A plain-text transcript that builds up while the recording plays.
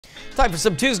Time for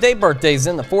some Tuesday birthdays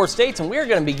in the 4 states, and we're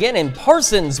going to begin in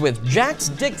Parsons with Jax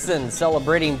Dixon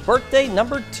celebrating birthday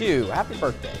number 2. Happy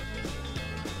birthday.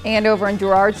 And over in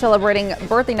Girard, celebrating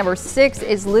birthday number 6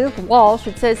 is Luke Walsh.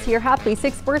 It says here, happy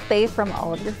 6th birthday from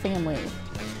all of your family.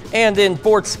 And in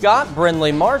Fort Scott,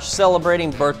 Brinley Marsh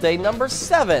celebrating birthday number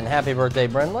 7. Happy birthday,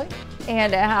 Brinley.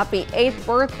 And a happy 8th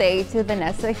birthday to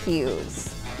Vanessa Hughes.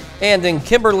 And in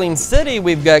Kimberling City,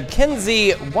 we've got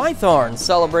Kenzie Wythorn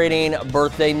celebrating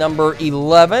birthday number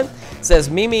 11. It says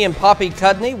Mimi and Poppy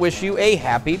Cudney wish you a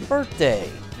happy birthday.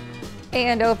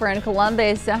 And over in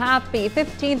Columbus, a happy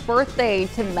 15th birthday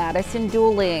to Madison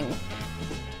Dooling.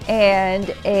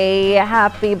 And a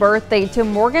happy birthday to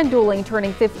Morgan Dooling,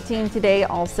 turning 15 today,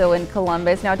 also in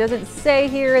Columbus. Now, it doesn't say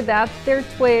here that they're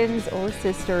twins or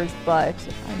sisters, but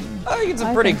I think it's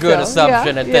a pretty good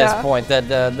assumption at this point that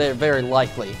they very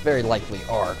likely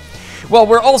are. Well,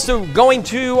 we're also going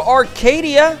to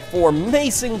Arcadia for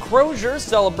Mason Crozier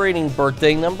celebrating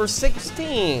birthday number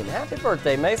 16. Happy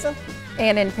birthday, Mason.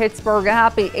 And in Pittsburgh, a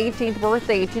happy 18th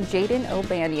birthday to Jaden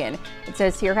O'Banion. It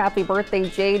says here, happy birthday,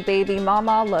 Jade, baby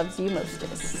mama loves you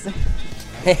mostest.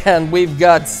 And we've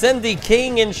got Cindy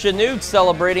King in Chanute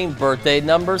celebrating birthday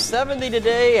number 70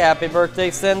 today. Happy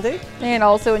birthday, Cindy. And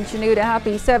also in Chanute, a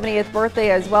happy 70th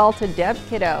birthday as well to Deb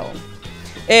Kiddo.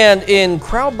 And in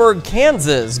Crowburg,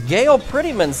 Kansas, Gail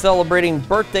Prettyman celebrating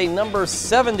birthday number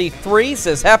 73.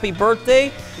 Says happy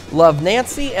birthday, love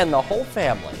Nancy and the whole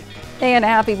family. And a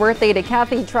happy birthday to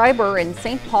Kathy Triber in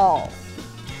St. Paul.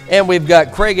 And we've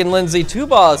got Craig and Lindsay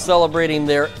Tubas celebrating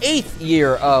their 8th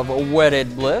year of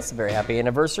wedded bliss. Very happy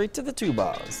anniversary to the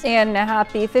Tubas. And a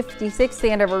happy 56th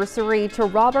anniversary to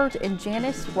Robert and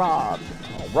Janice Robb.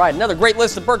 All right, another great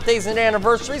list of birthdays and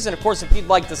anniversaries. And of course, if you'd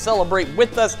like to celebrate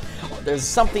with us, there's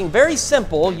something very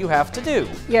simple you have to do.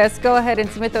 Yes, go ahead and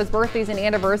submit those birthdays and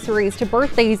anniversaries to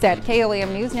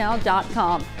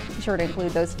birthdays@KOAMNewsNow.com. Be sure to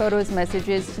include those photos,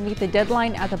 messages to meet the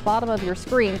deadline at the bottom of your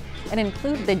screen and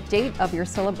include the date of your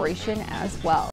celebration as well.